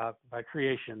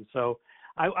creation. So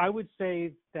I would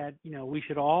say that, we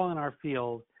should all in our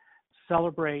field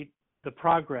celebrate the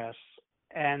progress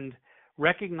and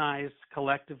recognize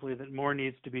collectively that more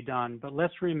needs to be done. But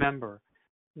let's remember,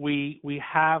 we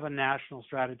have a national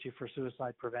strategy for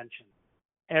suicide prevention.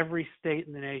 Every state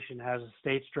in the nation has a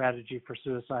state strategy for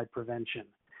suicide prevention.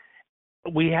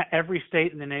 Every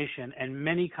state in the nation and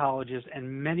many colleges and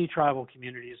many tribal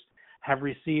communities have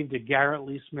received a Garrett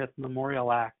Lee Smith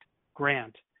Memorial Act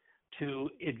grant to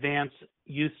advance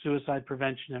youth suicide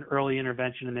prevention and early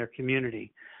intervention in their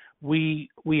community. We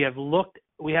have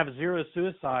Zero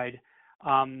Suicide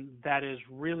that is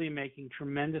really making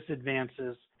tremendous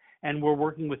advances, and we're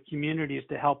working with communities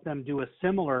to help them do a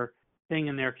similar thing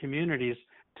in their communities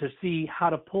to see how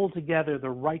to pull together the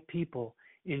right people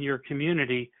in your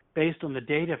community based on the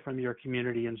data from your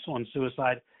community and so on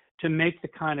suicide to make the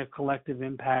kind of collective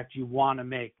impact you want to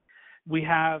make. We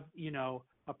have,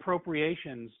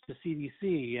 appropriations to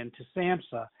CDC and to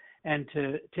SAMHSA and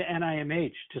to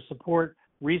NIMH to support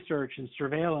research and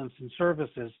surveillance and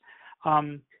services.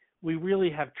 We really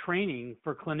have training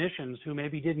for clinicians who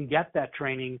maybe didn't get that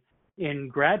training in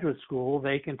graduate school.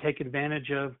 They can take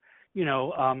advantage of,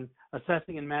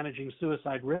 assessing and managing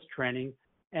suicide risk training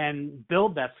and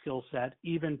build that skill set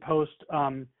even post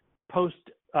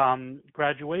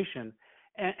graduation.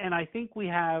 And I think we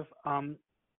have,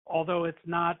 although it's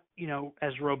not,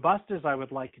 as robust as I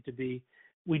would like it to be,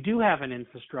 we do have an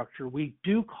infrastructure. We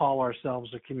do call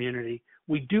ourselves a community.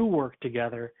 We do work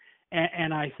together.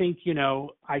 And I think,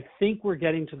 we're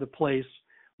getting to the place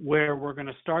where we're going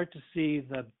to start to see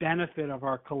the benefit of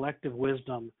our collective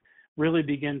wisdom really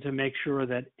begin to make sure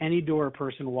that any door a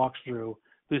person walks through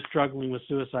who's struggling with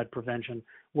suicide prevention,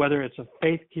 whether it's a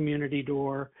faith community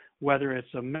door, whether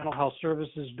it's a mental health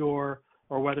services door,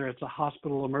 or whether it's a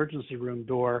hospital emergency room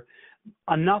door,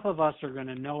 enough of us are going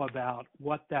to know about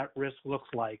what that risk looks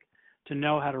like to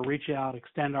know how to reach out,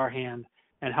 extend our hand,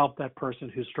 and help that person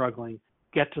who's struggling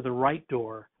get to the right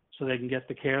door so they can get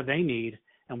the care they need,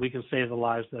 and we can save the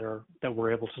lives that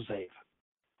we're able to save.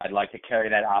 I'd like to carry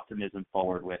that optimism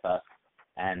forward with us.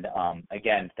 And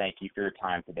again, thank you for your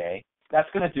time today. That's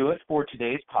going to do it for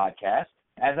today's podcast.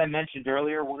 As I mentioned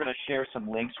earlier, we're going to share some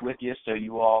links with you so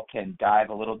you all can dive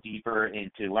a little deeper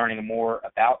into learning more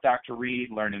about Dr. Reed,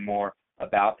 learning more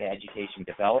about the Education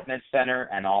Development Center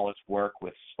and all its work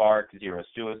with Spark, Zero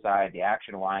Suicide, the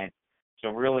Action Alliance. So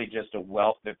really just a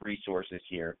wealth of resources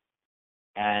here.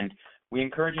 And we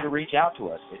encourage you to reach out to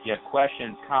us. If you have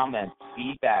questions, comments,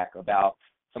 feedback about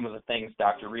some of the things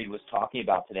Dr. Reed was talking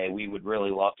about today, we would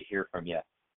really love to hear from you.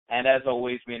 And as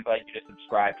always, we invite you to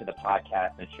subscribe to the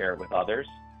podcast and share it with others.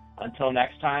 Until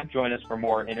next time, join us for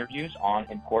more interviews on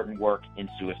important work in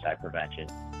suicide prevention.